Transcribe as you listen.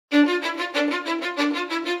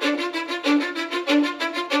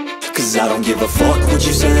Cause I don't give a fuck what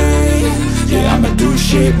you say. Yeah, I'ma do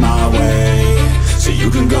shit my way. So you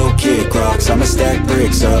can go kick rocks, I'ma stack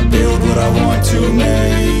bricks up, build what I want to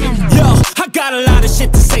make. Yo, I got a lot of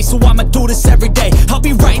shit to say, so I'ma do this every day. I'll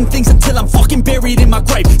be writing things until I'm fucking buried in my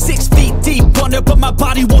grave. 6 feet deep under, but my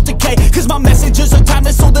body won't decay. Cause my messages are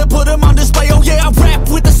timeless, so they'll put them on display. Oh yeah, I rap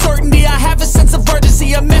with a certainty, I have a sense of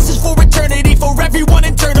urgency. A message for eternity, for everyone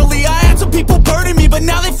internally. I had some people burning me, but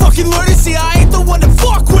now they fucking learn to see I ain't the one to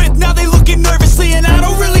fuck with, now they looking nervously. And I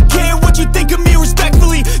don't really care what you think of me,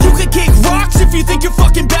 respectfully. You can kick rocks if you think you're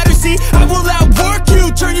fucking better, see. I will outwork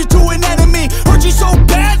you, turn you to an enemy. Hurt you so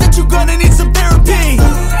bad that you're gonna need some therapy.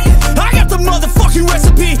 I got the motherfucking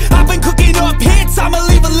recipe, I've been cooking up hits, I'ma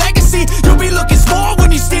leave a legacy. You'll be looking small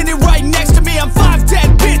when you're standing right next to me. I'm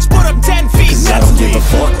 5'10", bitch, but I'm 10 feet. Cause I don't give a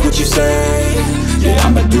fuck what you say. Yeah,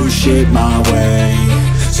 I'ma do shit my way.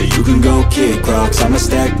 So you can go kick rocks, I'ma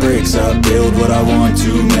stack bricks up, build what I want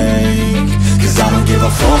to make. Cause I don't give a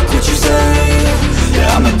fuck what you say.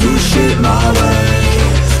 Yeah, I'ma do shit my way.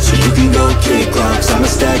 So you can go kick rocks, I'ma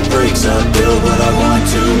stack bricks up, build what I want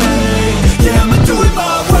to make. Yeah, I'ma do it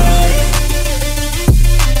my way.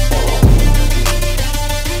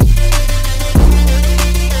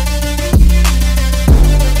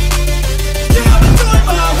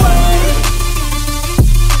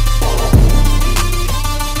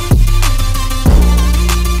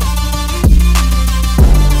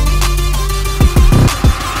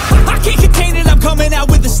 Coming out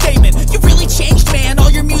with a statement. You really changed, man, all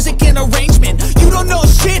your music and arrangement. You don't know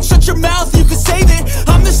shit, shut your mouth, you can save it.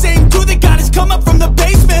 I'm the same dude that got his come up from the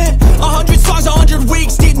basement. 100 songs, 100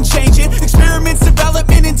 weeks, didn't change it. Experiments,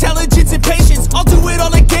 development, intelligence, and patience. I'll do it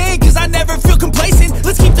all again, cause I never feel complacent.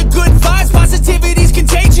 Let's keep the good vibes, positivity's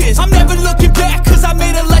contagious. I'm never looking back, cause I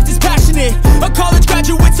made a life that's passionate. A college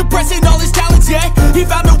graduate suppressing all his talents, yeah. He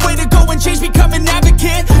found a way to go and change, become an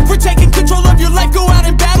advocate for taking control of your life, go out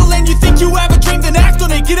and battle. And you think you have a dream, then act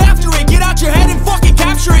on it, get after it, get out your head and fucking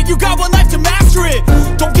capture it. You got one life to master it.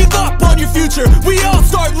 Don't give up on your future, we all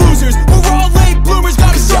start losers. We're all late bloomers,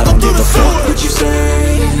 gotta struggle through the sewer. What you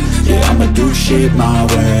say? Yeah, I'ma do shit my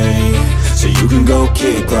way. So you can go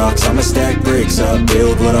kick rocks, I'ma stack bricks up,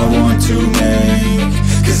 build what I want to make.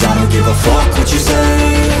 Cause I don't give a fuck what you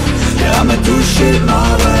say. Yeah, I'ma do shit my